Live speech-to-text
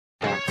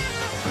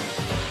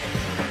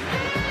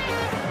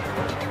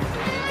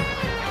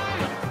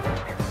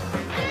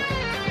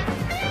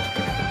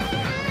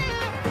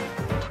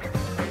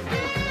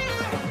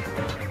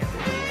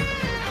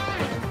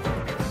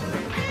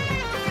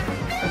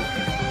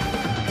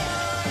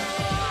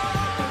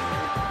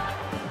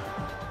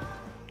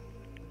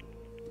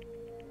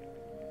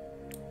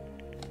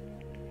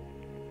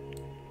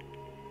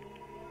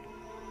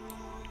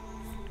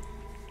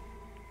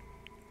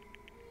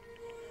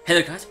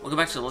Hey there guys, welcome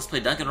back to Let's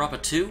Play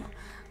Danganronpa 2.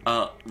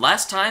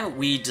 Last time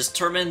we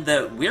determined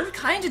that we're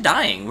kind of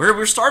dying.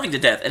 We're starving to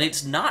death, and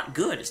it's not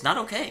good. It's not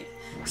okay.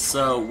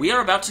 So we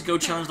are about to go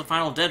challenge the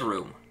final dead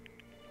room.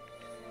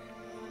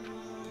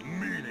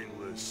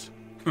 Meaningless.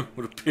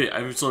 What a pity, I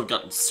haven't sort of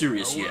gotten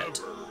serious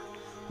yet.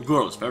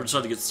 Regardless, if I ever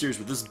decide to get serious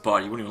with this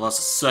body, you wouldn't even last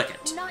a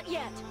second. Not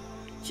yet.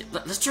 Yeah,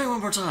 let's try one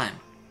more time.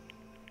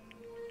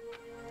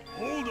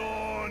 Hold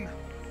on.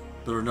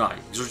 Better not.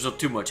 You exert yourself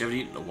too much. You haven't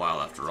eaten in a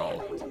while after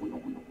all.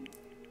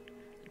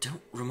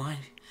 Don't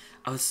remind me.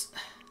 I was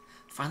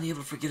finally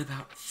able to forget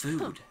about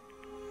food.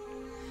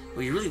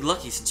 Well, you're really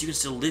lucky since you can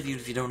still live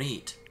even if you don't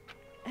eat.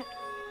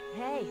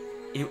 Hey.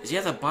 You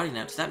have that body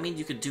now. Does that mean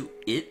you could do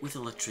it with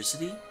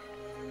electricity?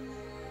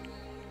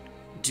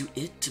 Do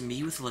it to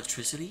me with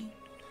electricity?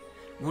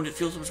 Won't it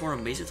feel so much more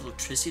amazing with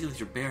electricity than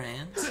with your bare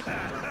hands?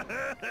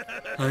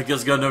 I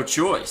guess I got no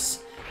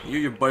choice. You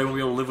and your body won't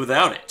be able to live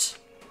without it.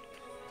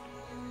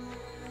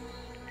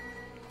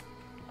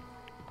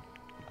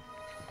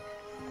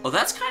 Oh,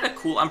 that's kind of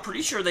cool. I'm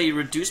pretty sure they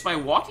reduced my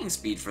walking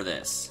speed for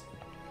this.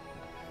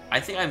 I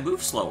think I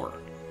move slower.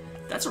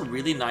 That's a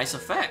really nice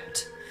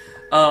effect.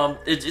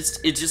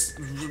 It just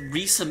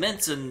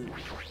re-cements and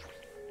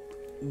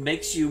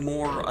makes you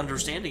more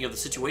understanding of the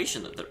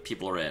situation that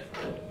people are in.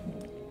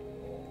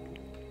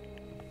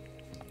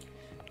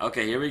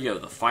 Okay, here we go.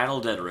 The final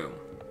dead room.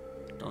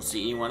 Don't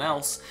see anyone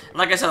else. And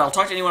like I said, I'll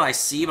talk to anyone I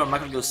see, but I'm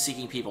not going to go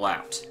seeking people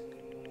out.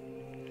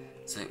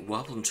 As I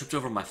wobbled and tripped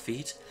over my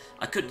feet,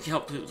 I couldn't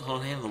help but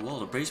hold a hand on the wall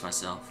to brace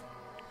myself.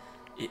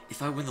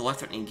 If I win the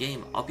life-threatening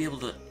game, I'll be able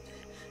to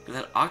go to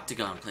that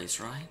octagon place,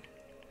 right?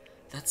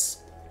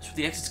 That's where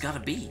the exit's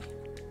gotta be.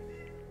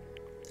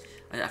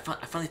 I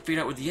finally figured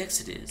out where the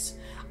exit is.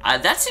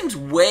 That seems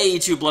way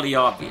too bloody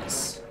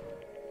obvious.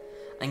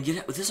 I can get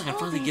out with this. I can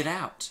finally get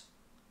out.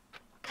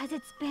 'Cause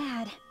it's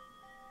bad.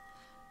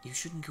 You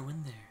shouldn't go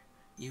in there.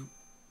 You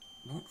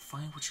won't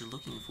find what you're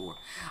looking for.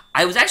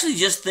 I was actually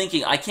just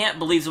thinking, I can't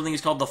believe something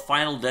is called the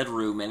Final Dead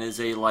Room and is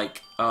a,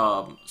 like,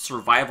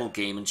 survival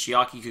game, and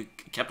Chiaki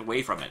kept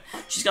away from it.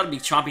 She's gotta be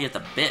chomping at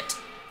the bit.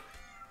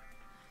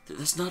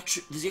 That's not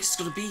true. The exit's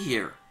gonna be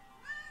here.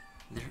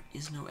 There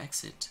is no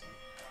exit.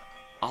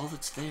 All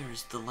that's there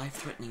is the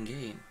life-threatening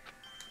game.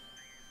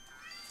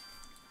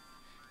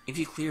 If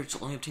you clear it,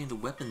 you'll only obtain the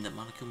weapon that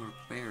Monokuma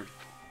prepared.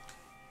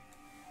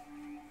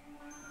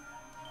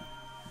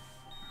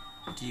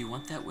 Do you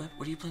want that weapon?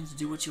 What do you plan to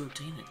do once you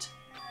obtain it?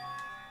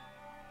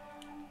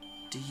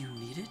 Do you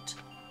need it?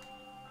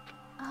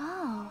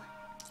 Oh.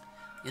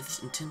 You had this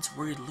intense,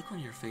 worried look on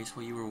your face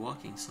while you were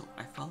walking, so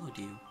I followed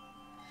you.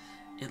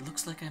 It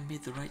looks like I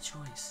made the right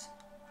choice.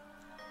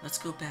 Let's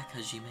go back,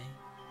 Hajime.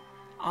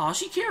 Aw,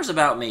 she cares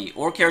about me,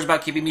 or cares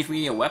about keeping me from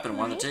getting a weapon,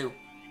 one of the two.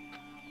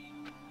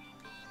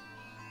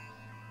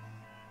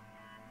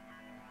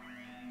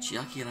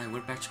 Chiaki and I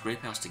went back to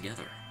Grape House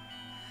together.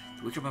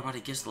 The weaker my body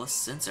gets, the less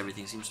sense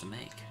everything seems to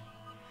make.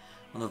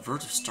 I'm on the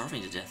verge of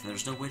starving to death, and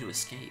there's no way to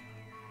escape.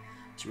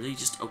 Is it really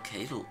just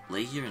okay to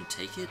lay here and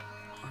take it?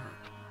 Or...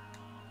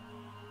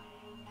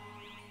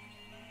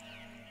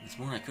 This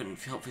morning I couldn't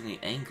help feeling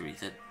angry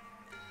that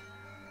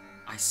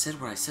I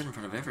said what I said in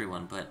front of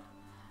everyone, but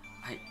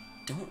I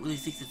don't really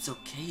think that's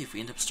okay if we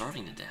end up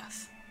starving to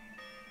death.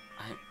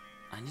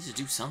 I need to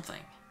do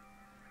something.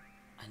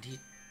 I need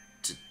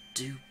to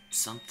do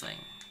something.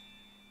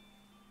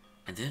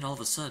 And then all of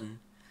a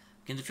sudden,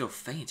 I began to feel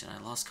faint and I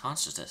lost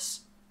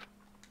consciousness.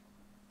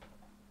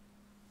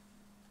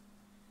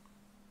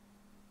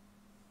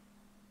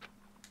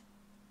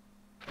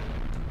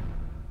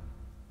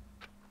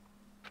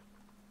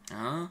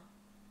 Huh?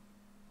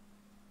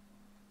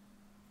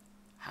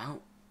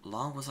 How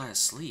long was I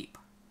asleep?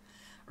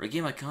 I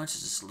regained my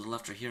consciousness a little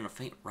after hearing a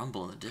faint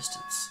rumble in the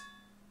distance.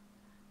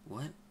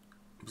 What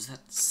was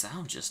that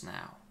sound just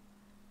now?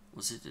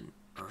 Was it an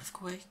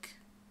earthquake?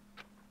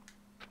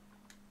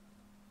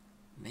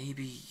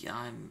 Maybe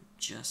I'm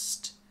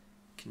just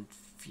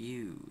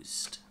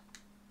confused.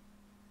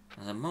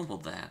 As I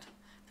mumbled that,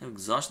 I was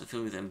exhausted,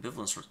 feeling with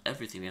ambivalence towards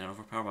everything being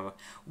overpowered by my...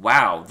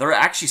 Wow, they're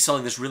actually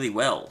selling this really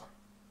well.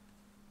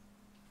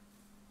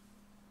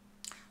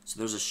 So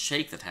there's a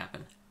shake that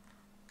happened.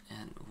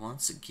 And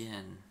once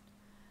again,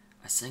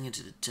 I sank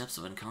into the depths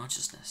of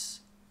unconsciousness.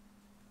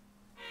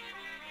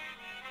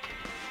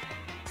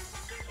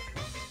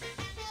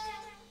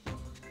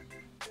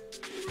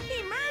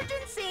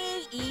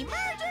 Emergency!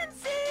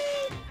 Emergency!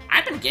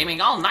 I've been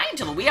gaming all night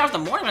until the wee hours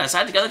of the morning when I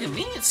decided to go to the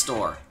convenience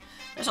store.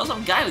 I saw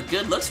some guy with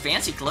good looks,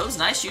 fancy clothes,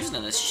 nice shoes,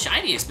 and a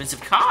shiny,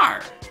 expensive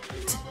car.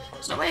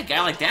 There's no way a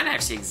guy like that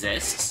actually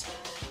exists.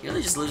 He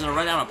really just lives in a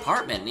rundown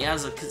apartment,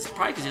 and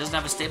probably because he doesn't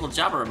have a stable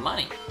job or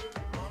money.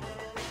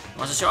 He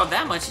wants to show off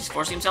that much, he's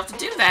forcing himself to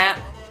do that.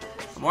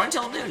 From morning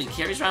till noon, he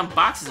carries around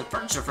boxes of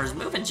furniture for his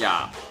moving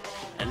job.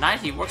 At night,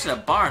 he works at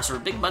a bar and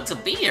serves big mugs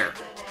of beer.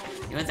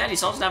 Even then, he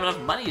still doesn't have enough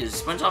money to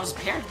sponge off his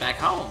parents back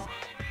home.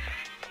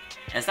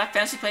 As that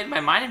fantasy played in my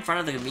mind in front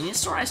of the convenience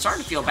store, I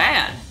started to feel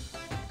bad.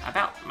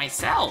 About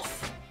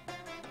myself.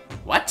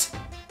 What?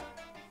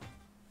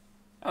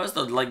 That was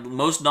the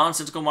most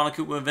nonsensical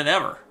Monokuma event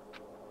ever.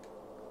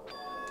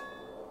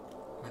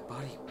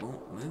 body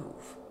won't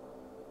move.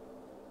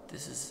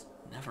 This has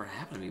never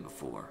happened to me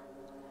before.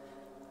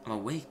 I'm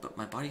awake, but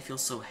my body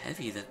feels so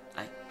heavy that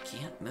I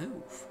can't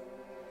move.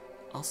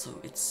 Also,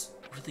 it's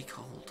really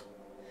cold.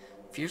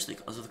 Fiercely,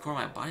 as if the core of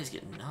my body's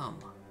getting numb.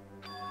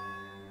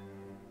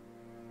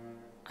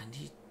 I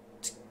need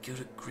to go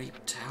to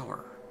Grape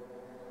Tower.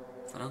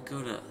 If I don't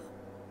go to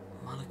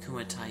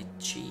Monokuma Tai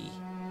Chi,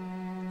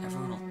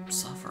 everyone will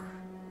suffer.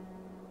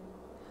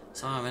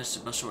 Somehow I managed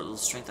to muster what little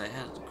strength I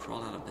had and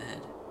crawled out of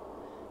bed.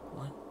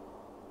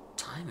 What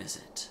time is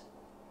it?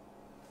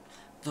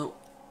 Though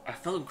I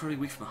felt incredibly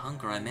weak from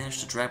hunger, I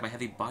managed to drag my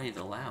heavy body to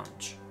the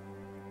lounge.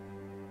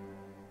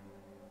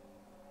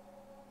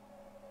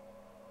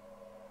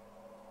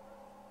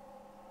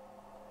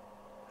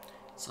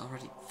 It's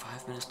already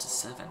 5 minutes to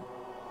 7.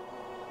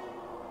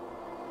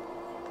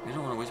 I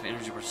don't want to waste my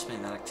energy participating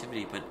in that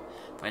activity, but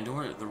if I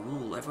ignore the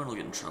rule, everyone will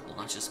get in trouble,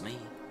 not just me.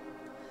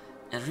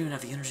 And I don't even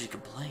have the energy to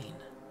complain.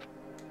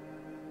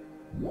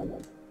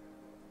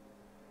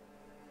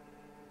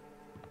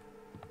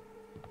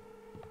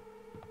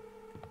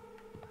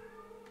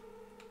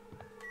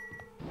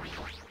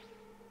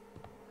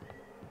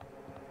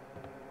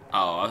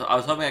 Oh, I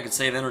was hoping I could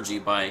save energy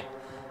by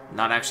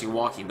not actually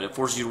walking, but it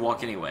forces you to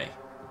walk anyway.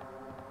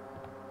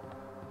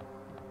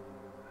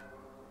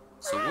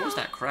 So what was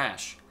that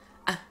crash?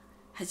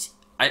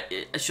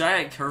 Should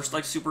I curse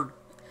like super?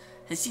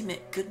 Hajime,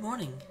 good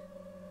morning.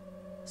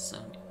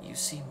 Son, you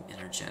seem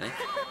energetic.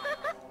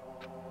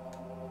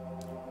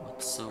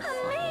 What's so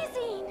funny?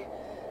 Amazing!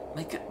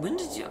 My God, when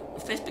did your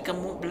face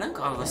become more blank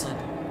all of a sudden?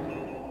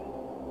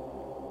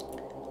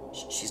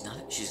 She's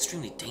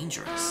extremely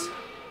dangerous.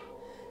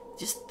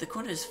 Just the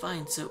corner is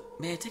fine, so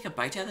may I take a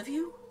bite out of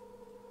you?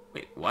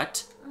 Wait,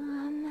 what?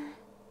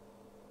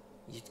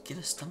 You'd get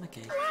a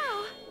stomachache.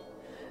 Wow!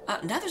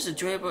 Now there's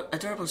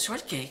adorable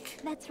shortcake.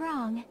 That's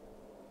wrong.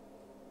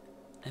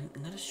 I'm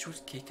not a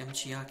shortcake, I'm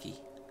Chiaki.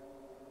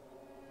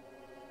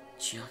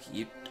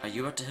 Chiaki, are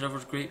you about to head over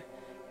to Great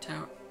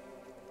Tower?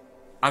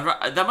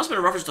 That must have been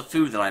a reference to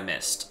food that I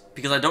missed,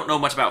 because I don't know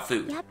much about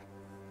food. Yep.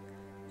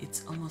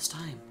 It's almost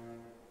time.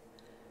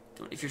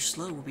 If you're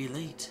slow, we'll be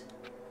late.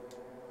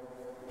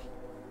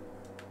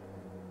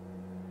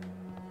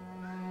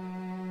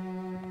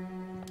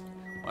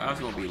 Well, I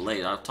obviously won't be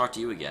late. I'll talk to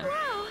you again.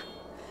 Wow!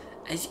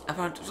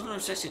 About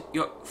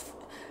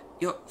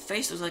your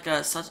face was like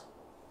a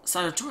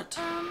tort.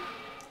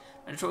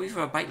 I told you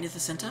for a bite near the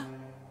center.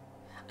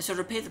 I shall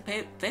repay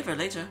the favor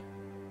later.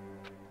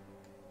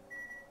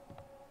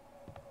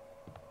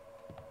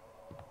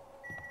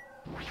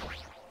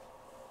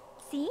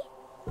 See?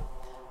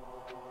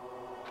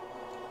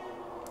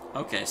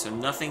 Okay, so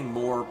nothing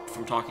more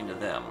from talking to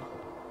them.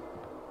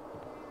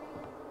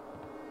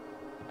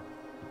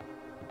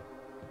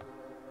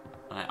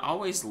 And I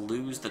always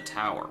lose the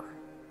tower.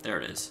 There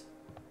it is.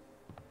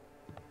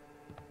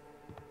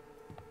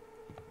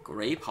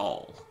 Grape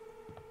Hall.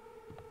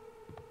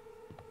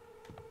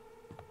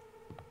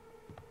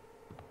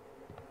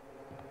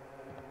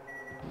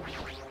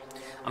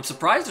 I'm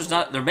surprised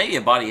there may be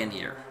a body in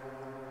here.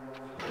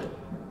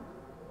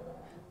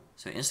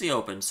 So instantly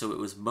open, so it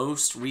was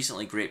most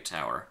recently Grape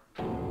Tower.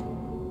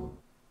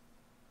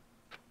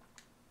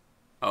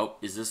 Oh,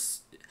 is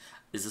this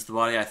the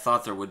body? I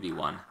thought there would be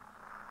one.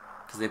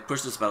 Because they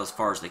pushed this about as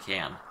far as they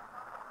can.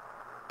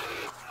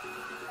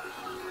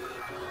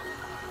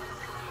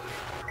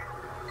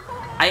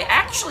 I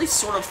actually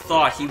sort of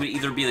thought he would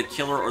either be the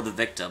killer or the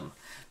victim,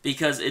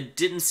 because it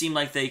didn't seem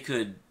like they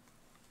could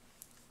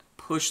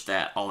push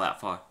that all that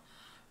far.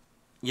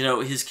 You know,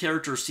 his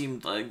character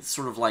seemed like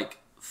sort of like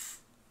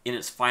in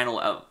its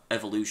final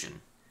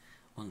evolution.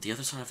 On the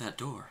other side of that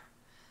door,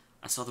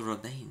 I saw the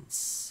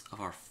remains of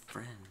our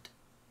friend.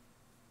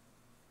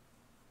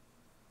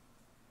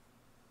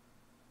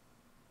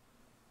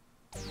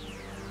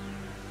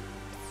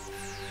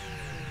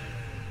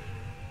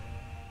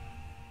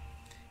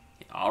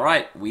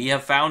 Alright, we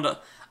have found a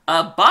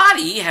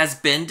body has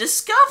been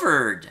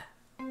discovered!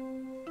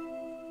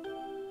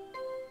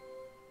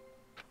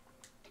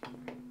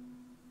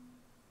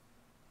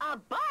 A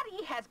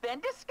body has been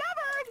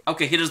discovered!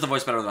 Okay, he does the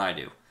voice better than I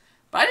do.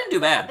 But I didn't do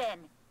bad. Then,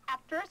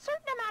 after a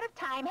certain amount of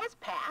time has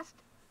passed,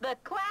 the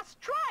class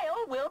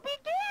trial will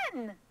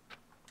begin!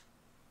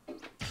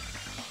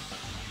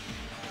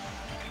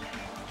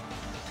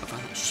 A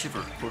violent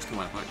shiver coursed through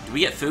my body. Do we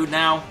get food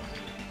now?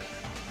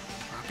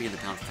 I began to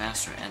pound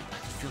faster, and I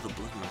could feel the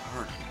blood in my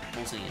heart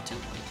pulsating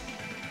intently.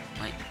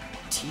 My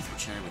teeth were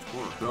chattering with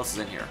horror. Who else is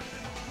in here?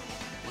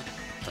 What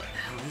the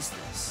hell is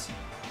this?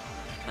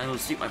 I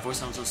was speak, my voice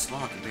sounds so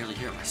small I can barely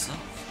hear it myself.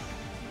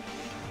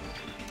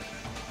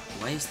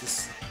 Why is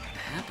this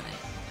happening?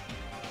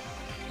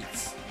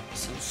 It's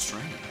so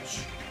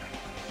strange.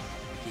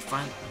 He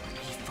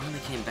finally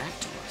came back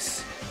to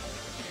us.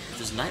 If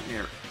this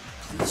nightmare,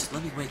 please just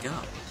let me wake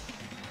up.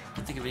 I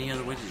can't think of any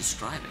other way to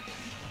describe it.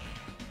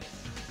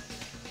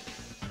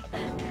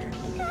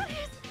 That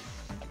is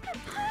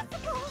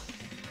impossible!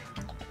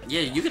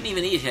 Yeah, you couldn't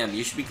even eat him.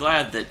 You should be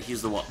glad that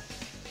he's the one.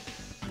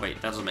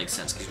 Wait, that doesn't make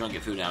sense, because you're gonna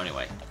get food now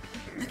anyway.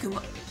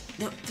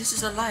 No, this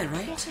is a lie,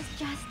 right? This is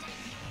just...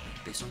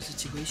 Based on the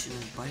situation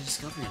and body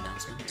discovery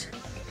announcement.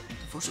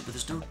 Unfortunately, but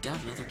there's no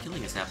doubt another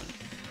killing has happened.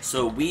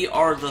 So we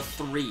are the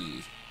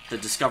 3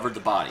 that discovered the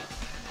body.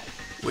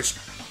 Which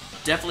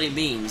definitely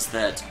means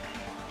that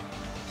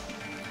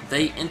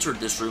they entered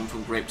this room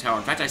from Grape Tower.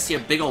 In fact, I see a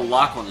big old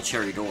lock on the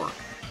cherry door.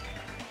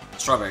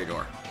 Strawberry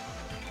door.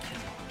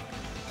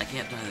 I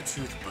can't deny the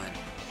truth, but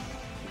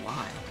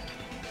why?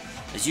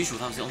 As usual,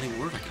 that was the only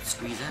word I could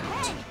squeeze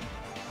out.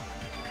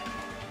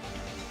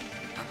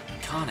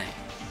 Akane.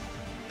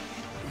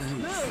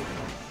 Move.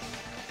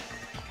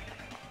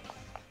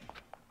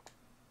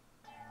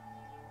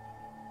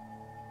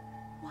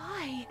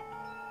 Why?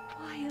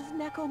 Why is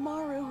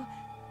Nekomaru?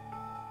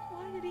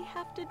 Why did he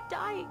have to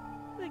die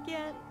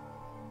again?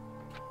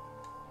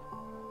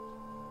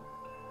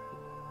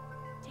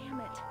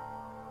 Damn it.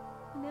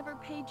 I never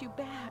paid you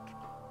back.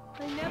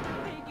 I never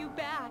paid you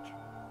back.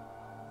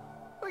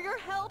 For your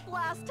help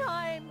last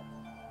time.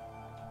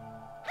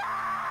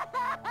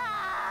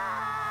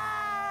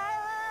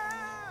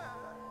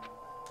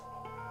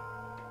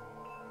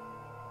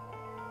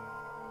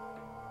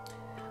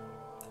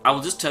 I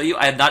will just tell you,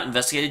 I have not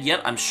investigated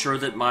yet. I'm sure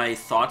that my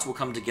thoughts will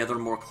come together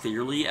more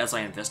clearly as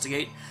I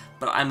investigate,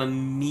 but I'm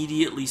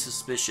immediately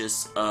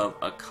suspicious of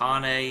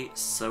Akane,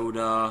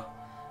 Soda,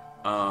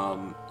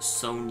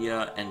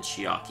 Sonia, and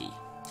Chiaki.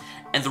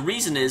 And the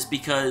reason is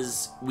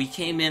because we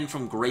came in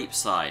from Grape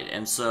side,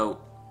 and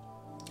so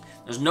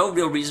there's no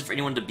real reason for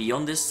anyone to be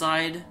on this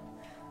side.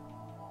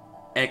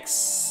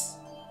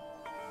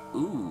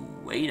 Ooh,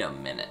 wait a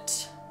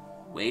minute.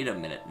 Wait a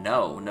minute.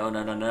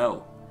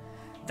 No.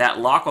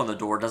 That lock on the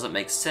door doesn't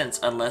make sense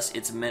unless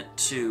it's meant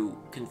to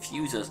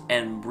confuse us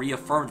and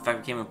reaffirm the fact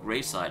we came from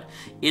Grape side.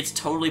 It's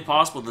totally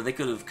possible that they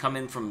could have come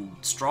in from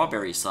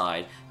Strawberry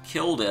side,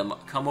 killed him,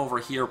 come over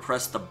here,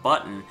 pressed the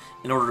button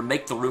in order to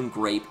make the room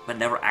Grape, but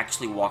never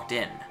actually walked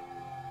in.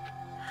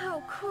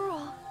 How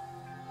cruel.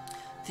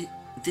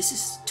 This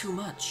is too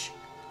much.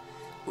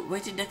 Why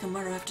did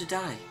Nekomaru have to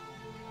die?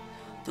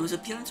 Though his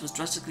appearance was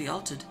drastically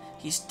altered,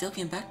 he still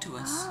came back to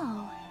us.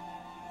 Oh.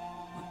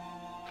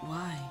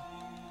 Why?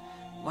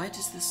 Why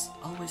does this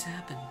always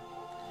happen?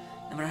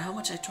 No matter how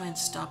much I try and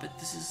stop it,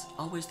 this is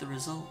always the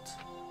result.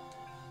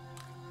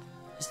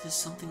 Is this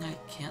something I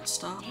can't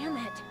stop? Damn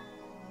it.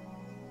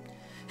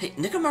 Hey,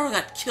 Nekomaru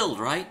got killed,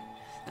 right?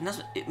 And that's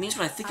what, it means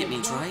what I think it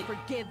means, I right? won't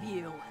forgive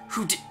you.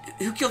 Who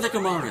killed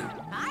Nekomaru?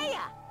 Aya!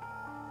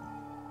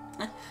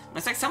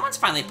 Looks like someone's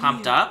finally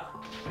pumped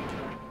up.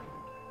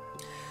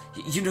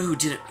 You know who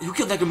did it? Who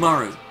killed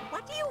Nekomaru?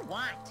 What do you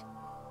want?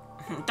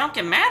 Don't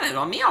get mad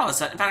at me all of a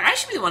sudden. In fact, I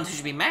should be the one who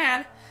should be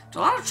mad. It's a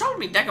lot of trouble to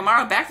bring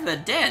Nekomaru back from the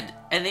dead,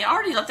 and they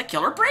already let the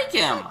killer break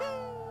him.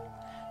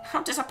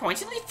 How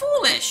disappointingly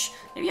foolish.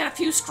 Maybe he had a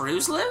few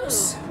screws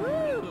loose.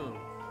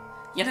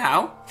 You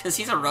know, because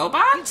he's a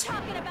robot?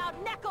 Talking about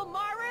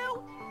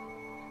Nekomaru?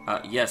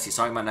 Yes, he's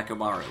talking about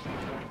Nekomaru.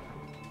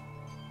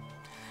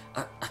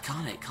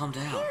 Akane, calm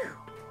down.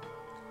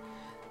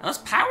 Those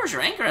powers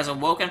your anger has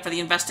awoken for the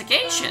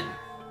investigation.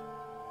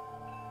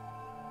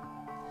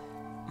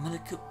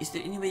 Malako, is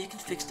there any way you can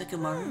fix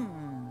Nekomaru?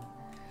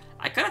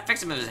 I could have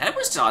fixed him if his head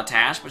was still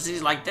attached, but since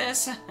he's like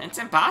this, it's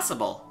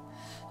impossible.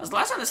 The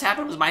last time this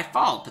happened was my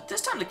fault, but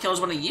this time the killer's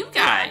one of you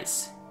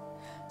guys.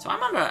 So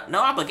I'm under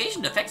no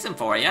obligation to fix him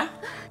for you.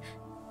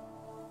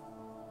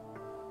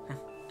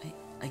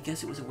 I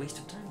guess it was a waste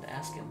of time to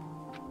ask him.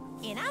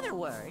 In other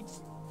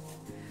words...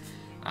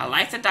 A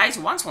life that dies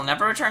once will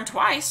never return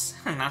twice.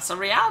 That's the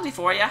reality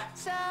for you.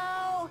 So...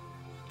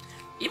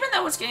 Even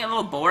though it's getting a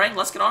little boring,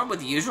 let's get on with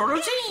the usual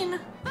routine.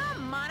 The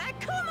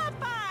Monokuma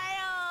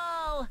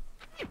file!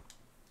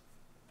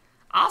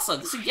 Also,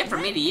 this is a gift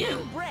from me to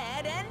you.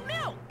 Bread and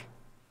milk!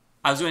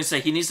 I was going to say,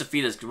 he needs to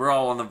feed us, because we're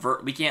all on the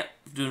we can't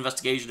do an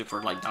investigation if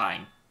we're, like,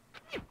 dying.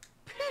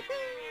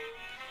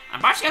 I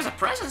bought you guys a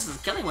present since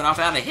the killing went off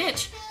without a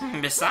hitch.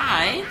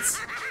 Besides,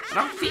 if I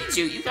don't feed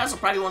you, you guys will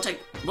probably won't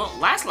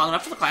last long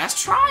enough for the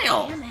class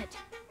trial. Damn it.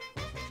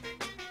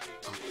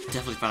 I'll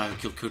definitely find out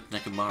who killed Coach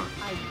Nekomaru.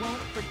 I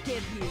won't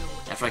forgive you.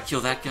 After I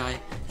kill that guy,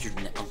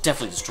 I'll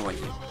definitely destroy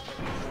you.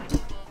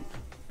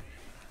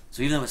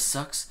 So even though it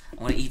sucks,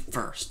 I want to eat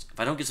first. If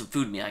I don't get some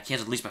food in me, I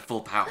can't unleash my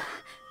full power.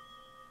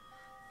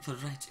 You're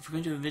right. If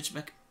we're going to avenge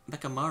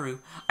Mekamaru...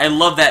 I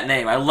love that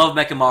name. I love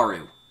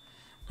Mekamaru.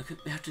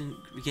 We have to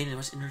regain as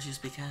much energy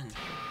as we can.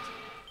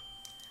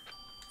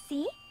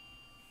 See?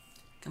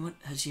 Come on,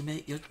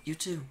 Hajime. You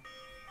too.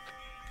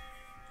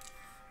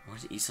 I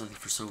wanted to eat something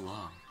for so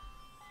long.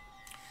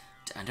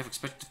 I never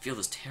expected to feel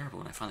this terrible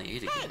when I finally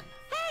ate again.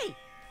 Hey!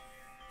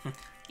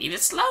 Eat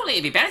it slowly.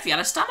 It'd be better if you had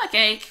a stomach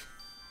ache.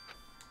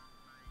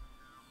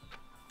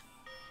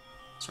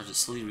 Started to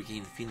slowly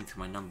regain the feeling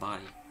through my numb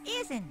body.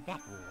 Isn't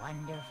that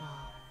wonderful?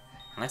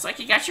 Looks like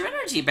you got your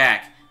energy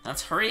back.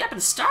 Let's hurry up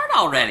and start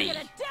already. I'm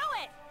gonna do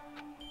it!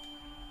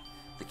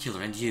 The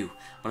killer and you.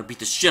 I'm gonna beat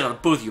the shit out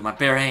of both of you with my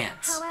bare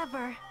hands.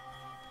 However...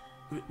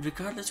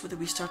 Regardless whether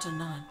we start or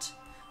not,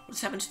 what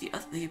has happened to the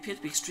other? They appear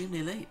to be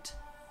extremely late.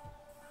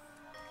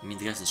 You mean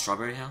the guys in the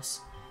Strawberry House?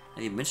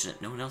 I didn't mention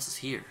it. No one else is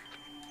here.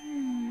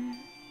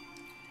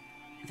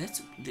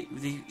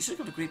 They should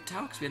go to Great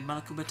Tower because we had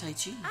Monokuma Tai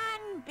Chi.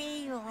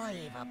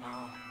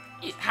 Unbelievable.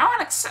 How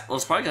unacceptable. Well,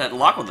 it's probably gonna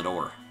lock on the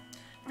door.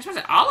 I'm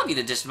expecting all of you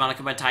to ditch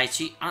Monokuma Tai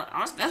Chi.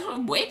 Honestly, that's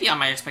way beyond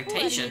my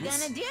expectations. What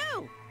are you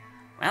gonna do?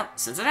 Well,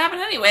 since it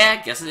happened anyway, I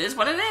guess it is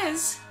what it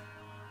is.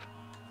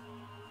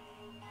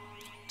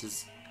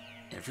 Does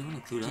everyone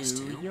include us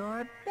too? Do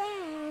your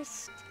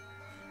best.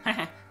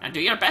 Now do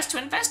your best to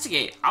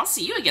investigate. I'll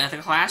see you again at the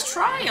class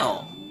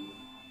trial.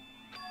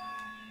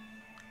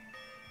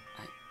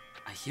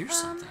 I hear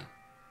something.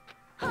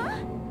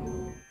 Huh?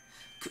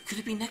 Could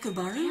it be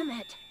Nekomaru? Damn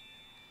it.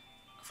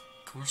 Of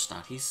course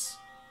not. He's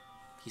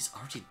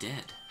already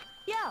dead.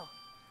 Yo.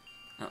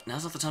 No,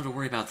 now's not the time to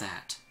worry about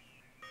that.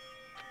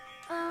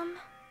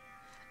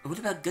 What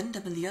about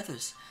Gundam and the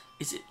others?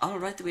 Is it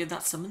alright that we have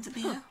not summoned them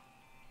here?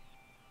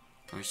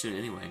 Or we should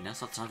anyway.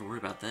 Now's not the time to worry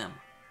about them.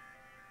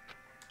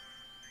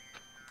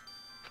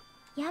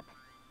 Yep.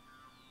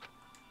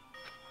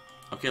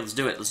 Okay, let's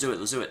do it. Let's do it.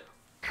 Let's do it.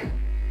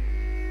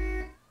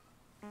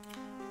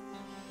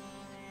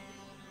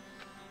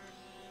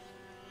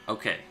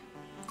 Okay.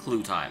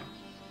 Clue time.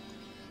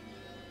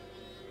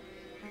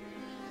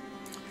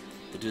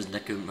 The dude is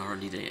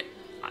Nekomaru Nide,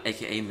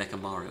 aka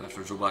Mechamaru, after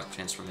his robotic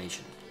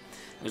transformation.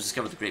 It was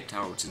discovered the Great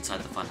Tower which is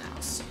inside the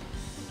funhouse.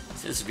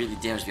 It is severely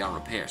damaged beyond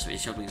repair, so he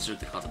shall be considered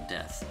the cause of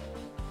death.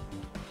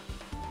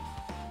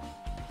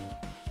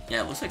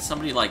 Yeah, it looks like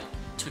somebody, like,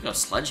 took a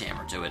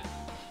sledgehammer to it.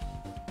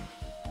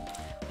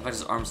 In fact,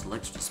 his arms and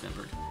legs are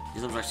dismembered.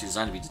 These limbs are actually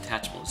designed to be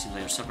detachable. It seems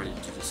they are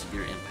separated due to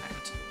severe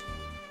impact.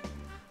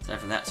 Aside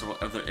from that, several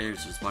other areas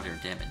of his body are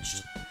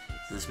damaged.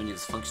 So this many of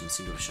his functions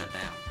seem to have shut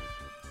down.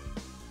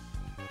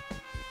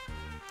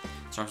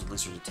 His arms and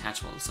legs are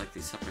detachable. It looks like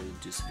they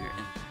separated due to severe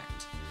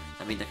impact.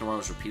 I mean, Nekomaru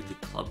was repeatedly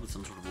clubbed with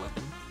some sort of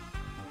weapon.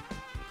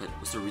 But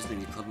was there a reason they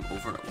need to club him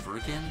over and over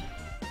again?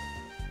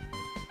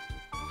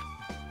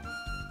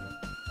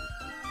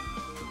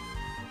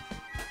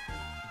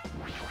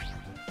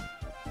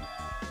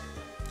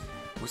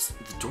 What's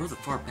the door at the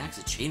far back is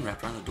a chain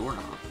wrapped around the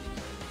doorknob.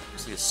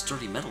 Looks like a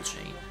sturdy metal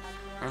chain.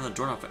 Around the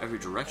doorknob for every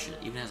direction.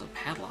 It even has a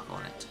padlock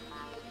on it.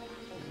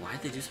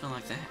 Why'd they do something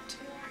like that?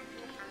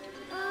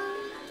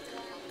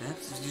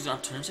 Perhaps use an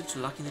alternative to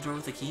locking the door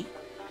with a key?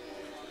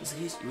 In this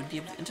case, you wouldn't be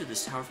able to enter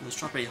this tower from the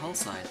Strawberry Hall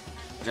side.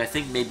 Which I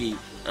think maybe,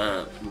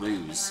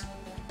 lose.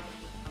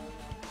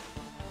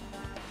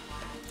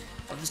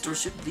 But this door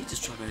should lead to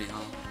Strawberry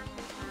Hall.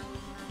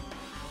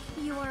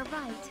 You are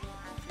right.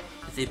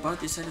 If they barred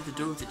the side of the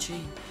door with a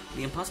chain, it would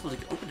be impossible to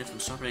open it from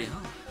Strawberry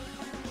Hall.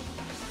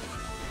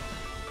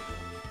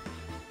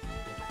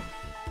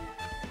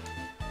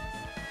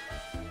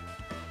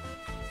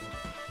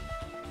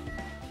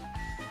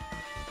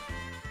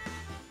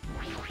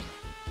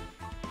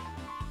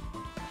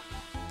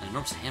 An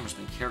enormous hammer's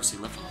been carelessly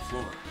left on the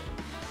floor.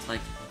 It's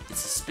like, it's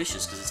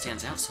suspicious because it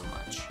stands out so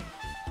much.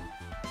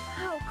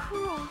 How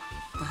cruel.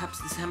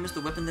 Perhaps this hammer's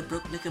the weapon that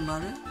broke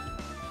Nekomaru?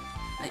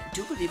 I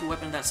do believe a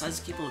weapon of that size is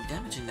capable of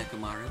damaging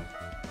Nekomaru.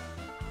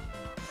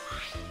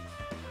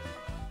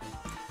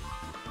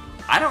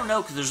 I don't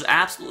know, because there's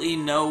absolutely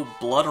no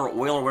blood or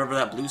oil or whatever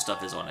that blue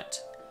stuff is on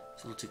it.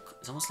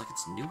 It's almost like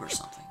it's new or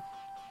something.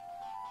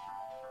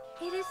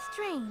 It is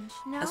strange,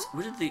 no?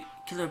 Where did the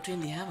killer obtain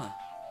the hammer?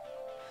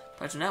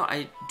 Prior to now,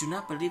 I do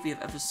not believe we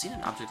have ever seen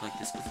an object like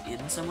this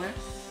hidden somewhere.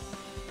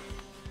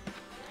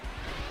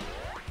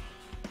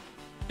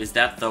 Is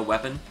that the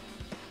weapon?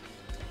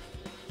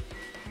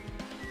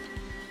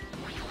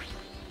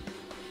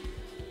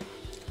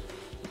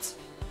 It's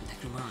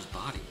Nekomaru's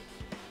body.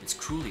 It's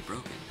cruelly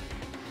broken.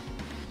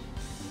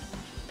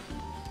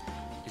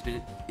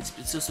 It's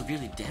been so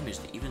severely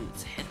damaged that even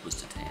its head was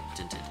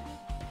dented.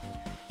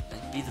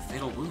 That'd be the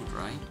fatal wound,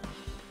 right?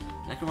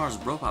 Nekomaru's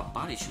robot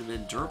body should have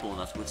been durable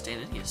enough to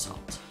withstand any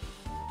assault.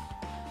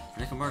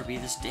 For Nekomaru to be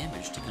this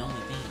damaged, it can only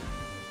mean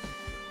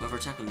whoever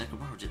attacked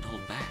Nekomaru didn't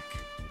hold back.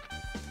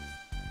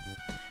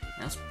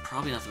 Now, that's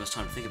probably not the best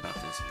time to think about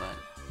this, but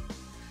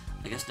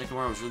I guess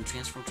Nekomaru was really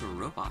transformed to a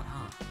robot,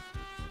 huh?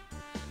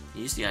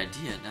 You use the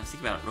idea. Now,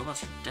 think about it,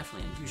 robots are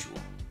definitely unusual.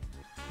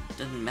 It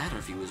doesn't matter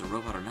if he was a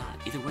robot or not.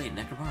 Either way,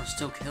 Nekomaru is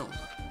still killed.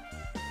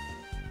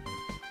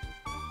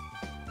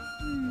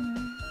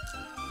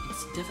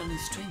 It's definitely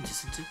strange,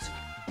 isn't it?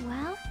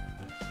 Well?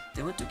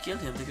 They went to kill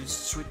him, they could have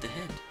destroyed the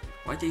head.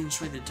 Why'd they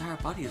destroy the entire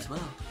body as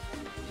well?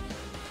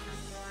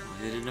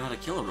 They didn't know how to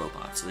kill a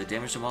robot, so they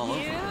damaged him all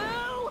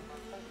over.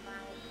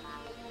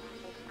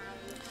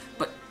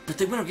 But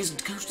they went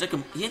against Coach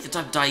Nekomaru. He had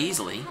to die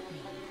easily.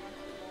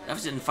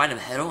 Obviously didn't fight him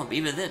head on, but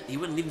even then, he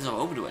wouldn't leave himself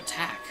open to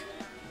attack.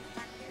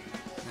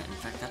 In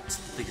fact, that's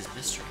the biggest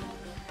mystery.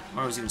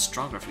 Nekomaru was even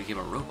stronger after he became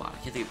a robot. I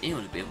can't think of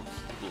anyone to be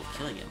capable of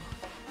killing him.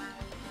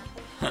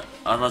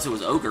 Unless it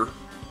was Ogre.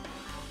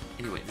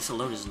 Anyway, this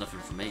alone is enough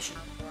information.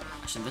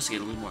 I should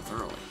investigate a little more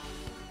thoroughly.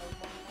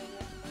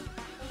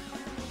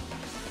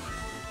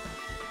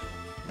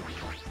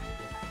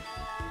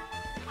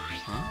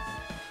 Huh?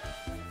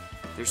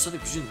 There's something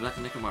presumed back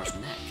in Nekomaru's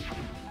neck.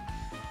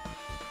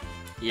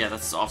 Yeah,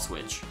 that's his off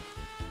switch.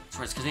 That's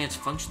right, it's connected to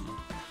function.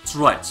 That's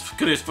right.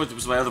 Couldn't expect to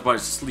put my other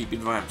bodies to sleep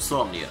even if I have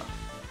insomnia.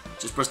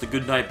 Just press the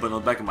good night button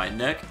on the back of my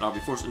neck, and I'll be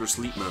forced into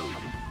sleep mode.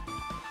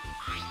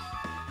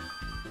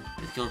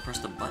 If the killer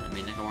pressed the button, it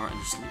made Nekomaru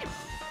enter sleep mode.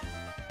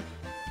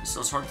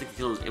 It's hard to think the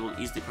killer was able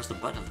to easily press the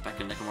button on the back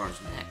of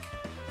Nekomaru's neck.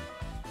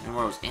 If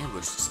Nekomaru was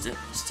ambushed, it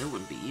still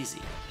wouldn't be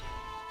easy.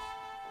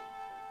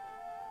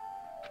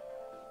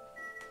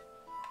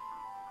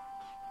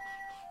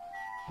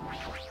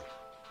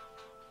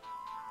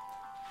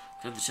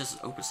 The chest is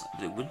open,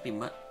 but it wouldn't be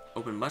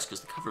open much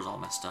because the cover's all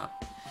messed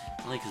up.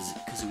 Only because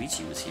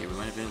Kazuichi was here, we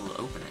might have been able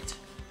to open it.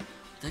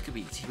 What that could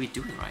be he be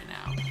doing right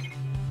now?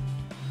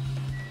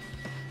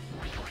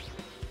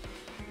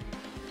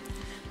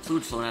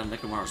 Fluid flowing out of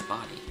Nekomaru's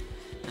body.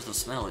 There's no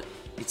smell.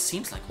 It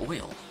seems like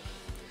oil.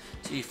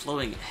 It should be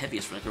flowing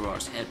heaviest from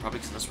Nekomaru's head, probably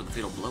because that's where the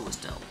fatal blow was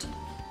dealt.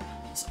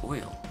 This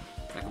oil.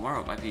 For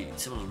Nekomaru, it might be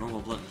similar to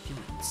normal blood in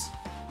humans.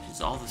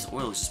 Because all this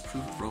oil is just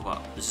proof of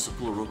robot. It's just a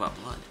pool of robot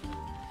blood.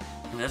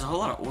 I mean, there's a whole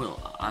lot of oil.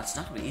 It's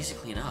not going to be easy to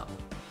clean up.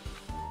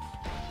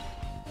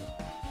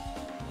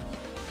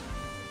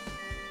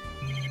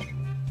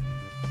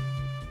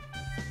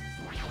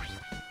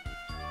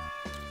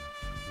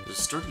 There's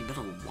a sturdy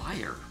metal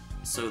wire,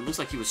 so it looks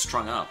like he was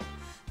strung up,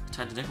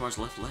 tied to Nekomaru's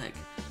left leg.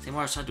 The same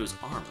wire was tied to his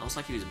arms, almost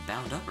like he was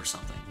bound up or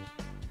something.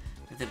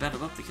 If they bound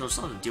him up, the killer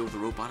still had to deal with the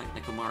robotic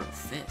Nekomaru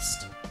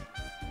fist.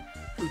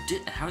 Who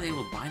did? And how are they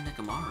able to bind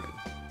Nekomaru?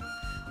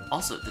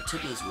 Also, the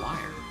tip of this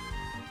wire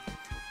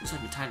looks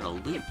like we're tied in a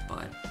loop,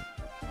 but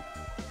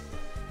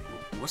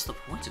what's the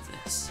point of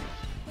this?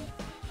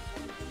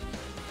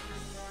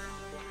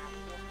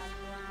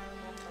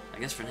 I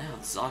guess for now,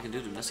 this is all I can do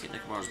to investigate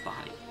Nekomaru's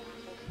body.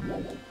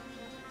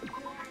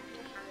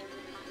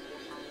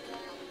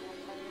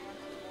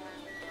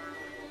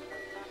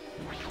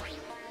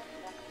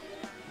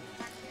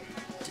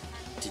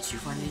 Did you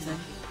find anything?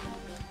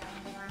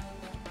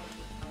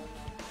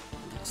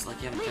 Looks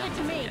like you haven't found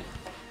anything yet.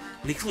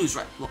 Any clues,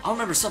 right? Well, I'll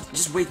remember something.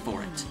 Just wait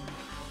for it.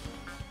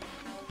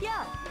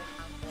 Yeah.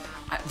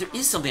 There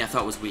is something I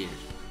thought was weird.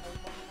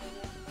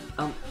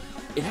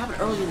 It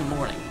happened early in the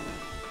morning.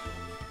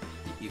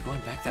 You going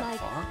back that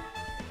far?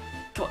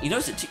 Come on, you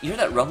notice it? You hear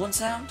that rumbling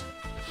sound?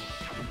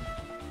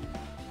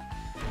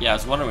 Yeah, I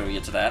was wondering when we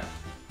get to that.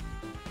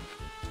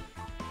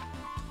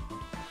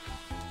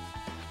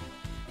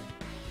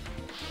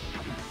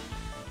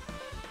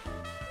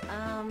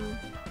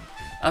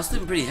 I was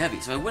sleeping pretty heavy,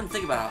 so I wouldn't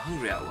think about how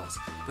hungry I was.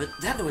 But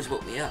that noise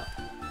woke me up.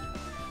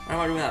 What am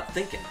I doing without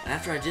thinking? And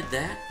after I did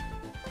that,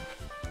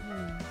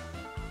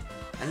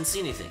 I didn't see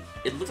anything.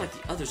 It looked like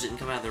the others didn't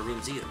come out of their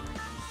rooms either. I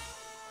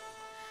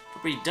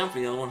felt pretty dumb for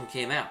the only one who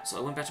came out, so I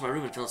went back to my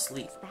room and fell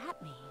asleep. What's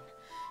that mean?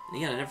 And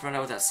again, I never found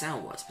out what that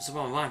sound was, but it's been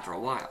on my mind for a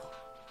while.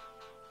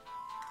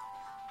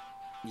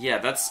 Yeah,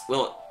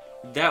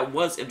 that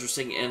was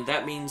interesting, and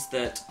that means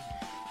that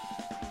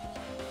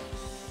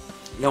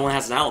no one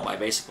has an alibi,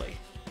 basically.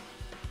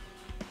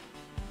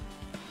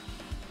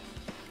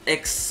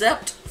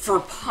 Except for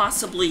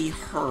possibly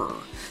her.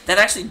 That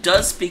actually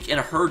does speak in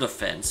her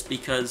defense,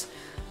 because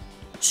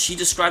she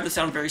described the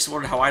sound very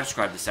similar to how I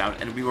described the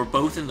sound, and we were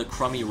both in the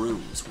crummy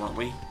rooms, weren't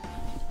we?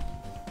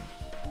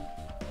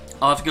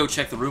 I'll have to go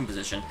check the room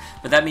position,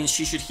 but that means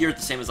she should hear it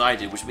the same as I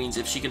did, which means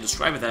if she can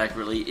describe it that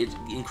accurately, it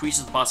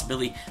increases the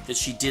possibility that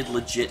she did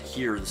legit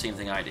hear the same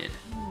thing I did.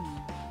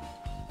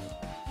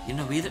 You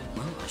know either?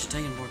 Well, I should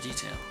tell you in more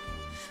detail.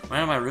 When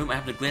I'm in my room, I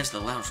happened to glance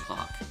at the lounge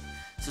clock.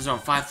 It says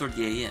around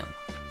 5:30 a.m.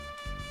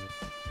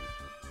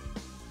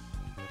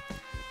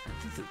 I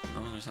think that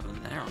no noise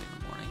happened that early in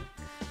the morning.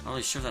 I'm not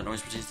really sure if that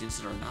noise pertains to the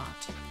incident or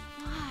not.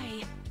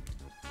 Why?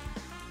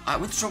 I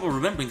went to trouble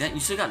remembering that, and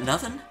you still got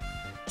nothing?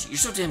 You're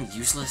so damn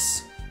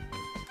useless.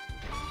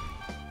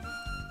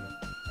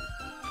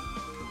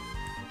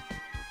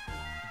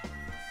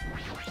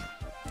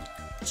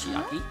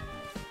 Chiaki?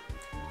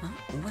 Huh?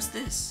 What's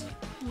this?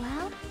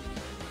 Well?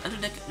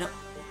 Underneath. No.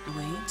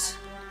 Wait.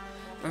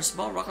 There are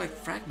small rock-like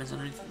fragments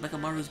underneath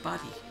Nekomaru's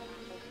body.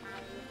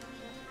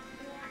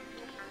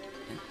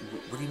 And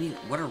what do you mean?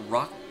 What are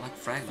rock-like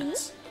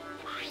fragments?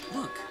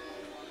 Look.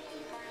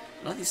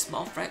 All these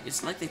small fragments,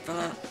 it's like they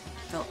fell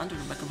under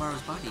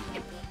Nekomaru's body.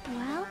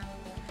 Well?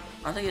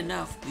 Oddly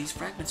enough, these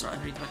fragments are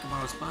underneath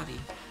Nekomaru's body.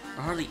 There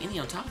are hardly any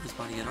on top of his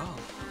body at all.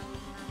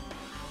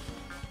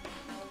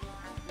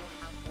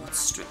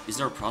 Is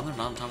there a problem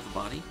they're not on top of the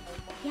body?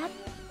 Yep.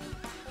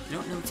 You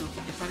don't know it's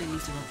okay. It probably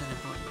means they're not that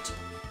important.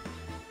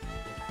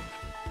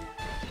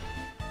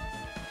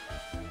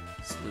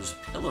 So there's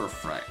pillar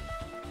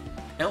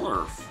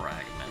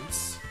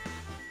fragments.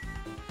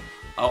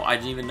 Oh, I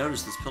didn't even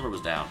notice this pillar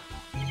was down.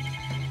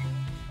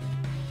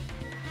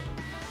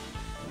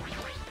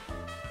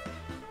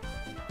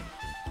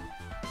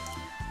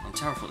 On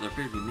tower floor, there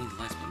appear to be many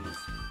lights beneath.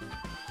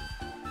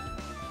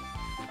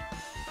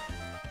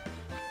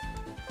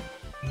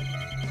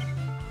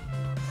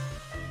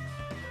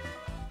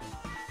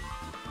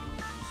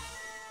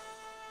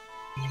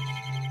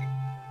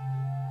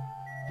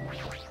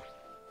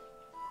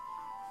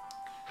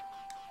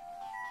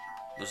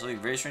 There's something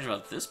very strange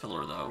about this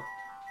pillar, though.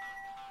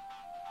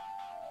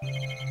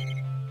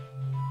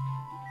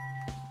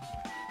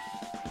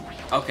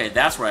 Okay,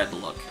 that's where I had to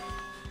look.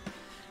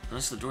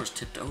 Notice the door is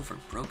tipped over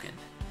and broken.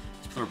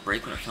 Did the pillar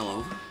break when it fell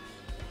over?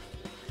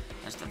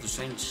 That's that there's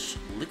strange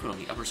liquid on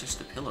the upper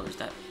section of the pillar. Is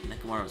that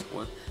Nekomaru's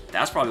oil?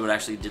 That's probably what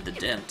actually did the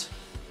dent.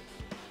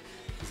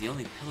 It's the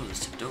only pillar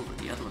that's tipped over.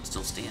 The other one's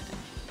still standing.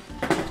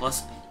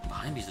 Plus,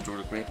 behind me is the door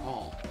to the Great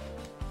Hall.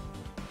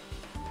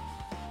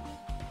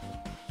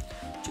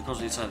 Two pillars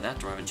on the side of that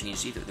door haven't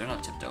changed either. They're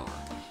not tipped over.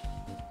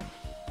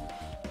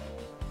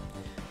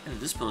 And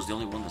this pillar is the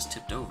only one that's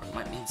tipped over. It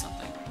might mean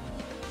something.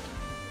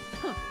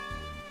 Huh.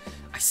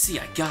 I see.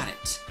 I got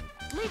it.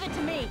 Leave it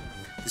to me.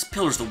 This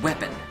pillar's the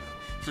weapon.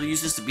 He'll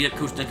use this to beat up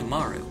Coach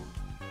Nekomaru.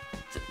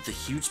 The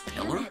huge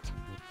pillar? Damn it.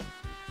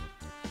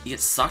 You get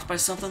socked by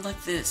something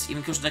like this.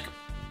 Even Coach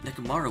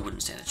Nekomaru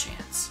wouldn't stand a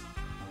chance.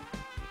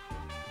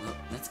 Well,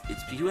 it's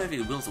you have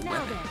the will as a Now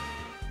weapon.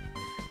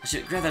 then, I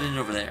should grab that in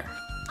over there.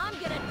 I'm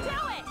gonna do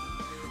it.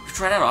 We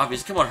tried out,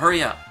 obvious. Come on,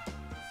 hurry up.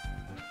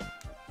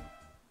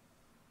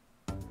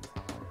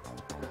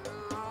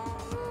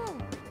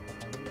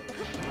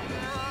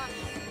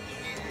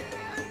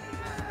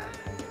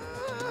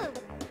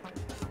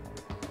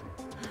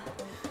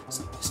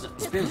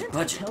 It's barely Didn't I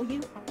budget. tell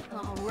you?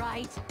 All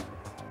right.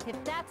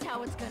 If that's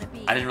how it's gonna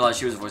be. I didn't realize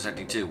she was voice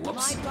acting too.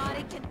 Whoops. My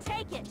body can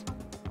take it.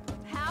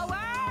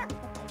 Power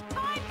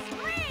times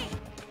 3.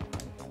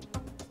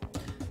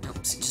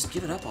 Nope, see, just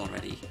give it up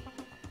already.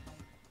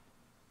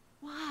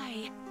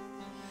 Why?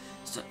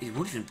 So, it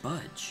won't even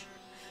budge.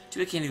 Too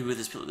bad can't even with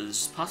this pillar.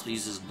 This is possibly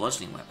used as a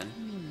bludgeoning weapon.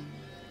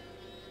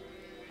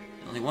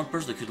 Only one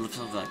person that could lift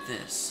something like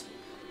this.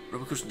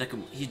 Robocoach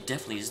Nekomaru, he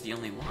definitely is the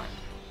only one.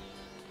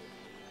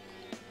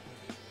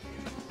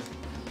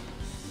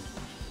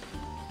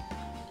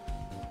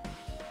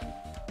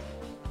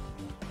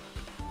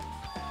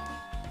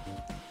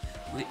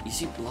 Wait, you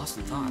seem lost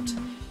in thought.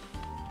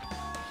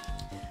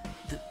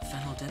 The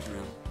final dead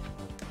room.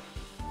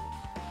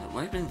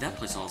 Why are you bringing that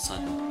place all of a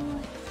sudden?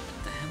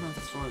 The hammer on the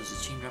floor, there's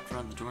a chain wrapped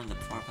around the door in the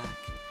far back.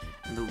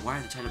 And the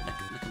wire that tied up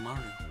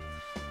Nekomaru.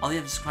 All the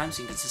evidence crime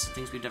scene consists of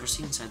things we've never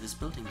seen inside this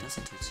building,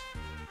 doesn't it?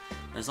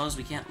 But as long as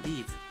we can't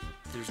leave,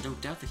 there's no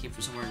doubt they came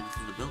from somewhere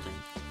within the building.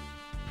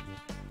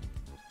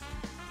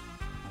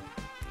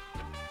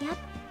 Yep.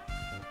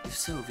 If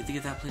so, if you think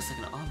of that place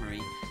like an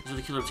armory, that's where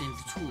the killer obtained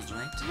the tools,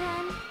 right?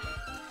 Then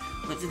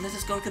But then let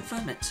us go and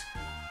confirm it.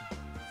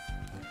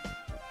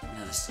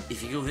 Now,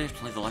 if you go there to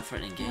play the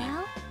life-threatening game,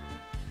 well,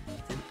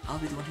 then I'll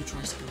be the one who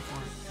tries to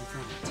confirm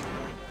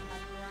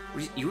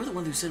it. You were the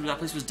one who said that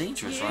place was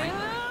dangerous, right?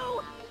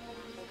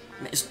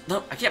 Man,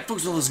 no, I can't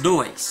focus on all this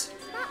noise.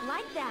 It's not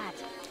like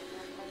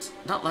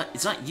that.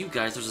 It's not you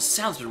guys. There's a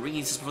sound that's been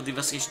ringing since before the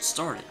investigation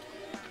started.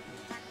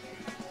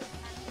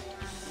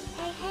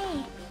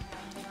 hey.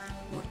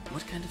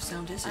 What kind of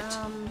sound is it?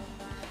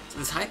 It's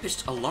this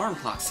high-pitched alarm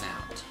clock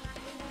sound.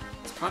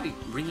 It's probably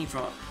ringing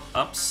from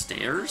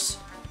upstairs.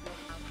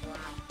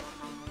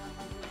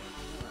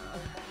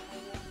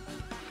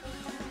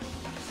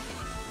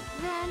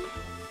 Then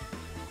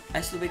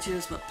I still wait here,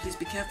 but please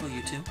be careful,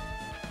 you two.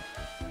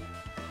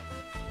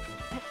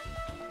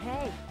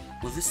 Hey,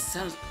 Well, this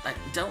sounds. I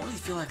don't really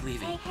feel like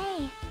leaving.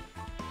 hey.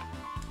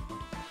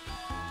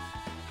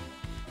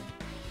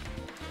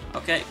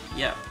 Okay,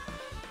 yeah.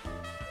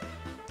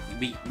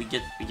 We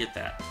get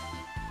that.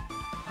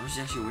 I was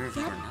actually aware of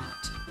that or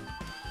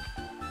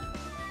not.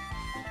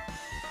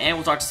 And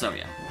we'll talk to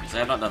Sylvia, because I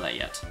have not done that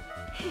yet.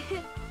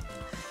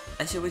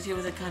 I shall wait here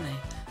with Akane.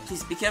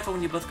 Please be careful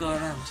when you both go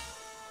around.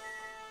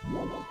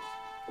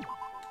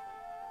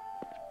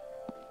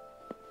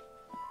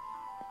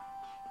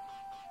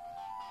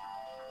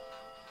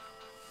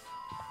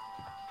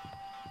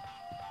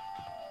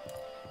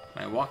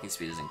 My walking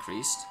speed has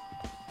increased.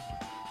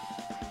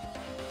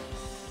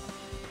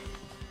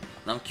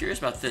 Now I'm curious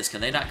about this.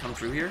 Can they not come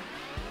through here?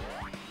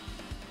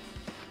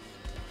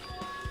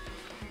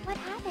 What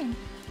happened?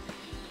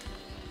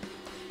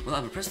 Well,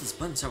 I've pressed this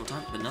button several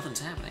times, but nothing's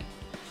happening.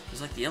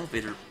 It's like the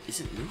elevator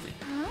isn't moving.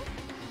 Huh?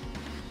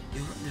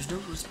 There's no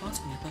response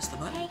when you press the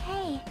button.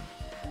 Hey.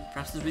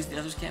 Perhaps the reason the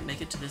others can't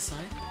make it to this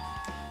side?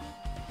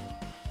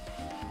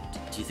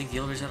 Do you think the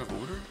elevator's out of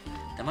order?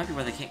 That might be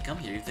why they can't come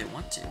here if they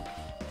want to.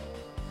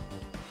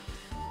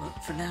 Well,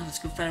 for now, let's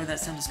go find out where that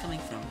sound is coming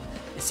from.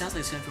 It sounds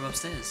like it's coming from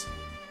upstairs.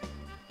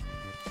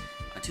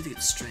 I do think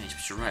it's strange,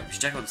 but you're right. We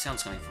should check out where the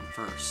sound's coming from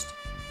first.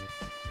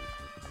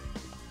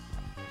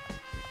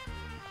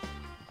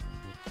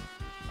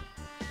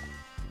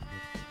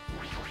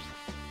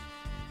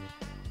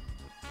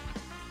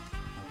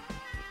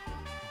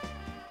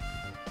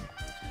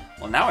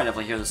 Well, now I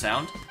definitely hear the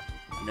sound.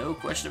 No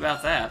question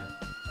about that.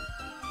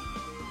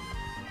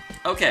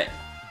 Okay.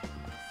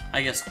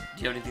 I guess, do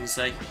you have anything to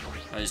say?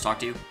 Can I just talk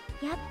to you?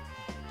 Yep.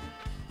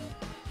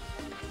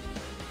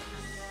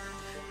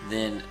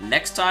 Then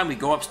next time we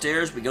go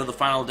upstairs, we go to the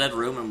final dead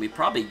room, and we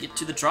probably get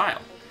to the trial.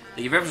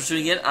 Thank you very much for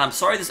tuning in. I'm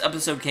sorry this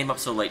episode came up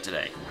so late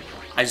today.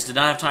 I just did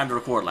not have time to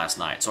record last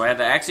night, so I'm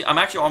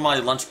actually on my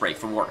lunch break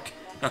from work.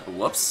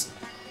 Whoops.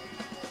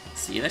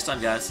 See you next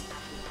time, guys.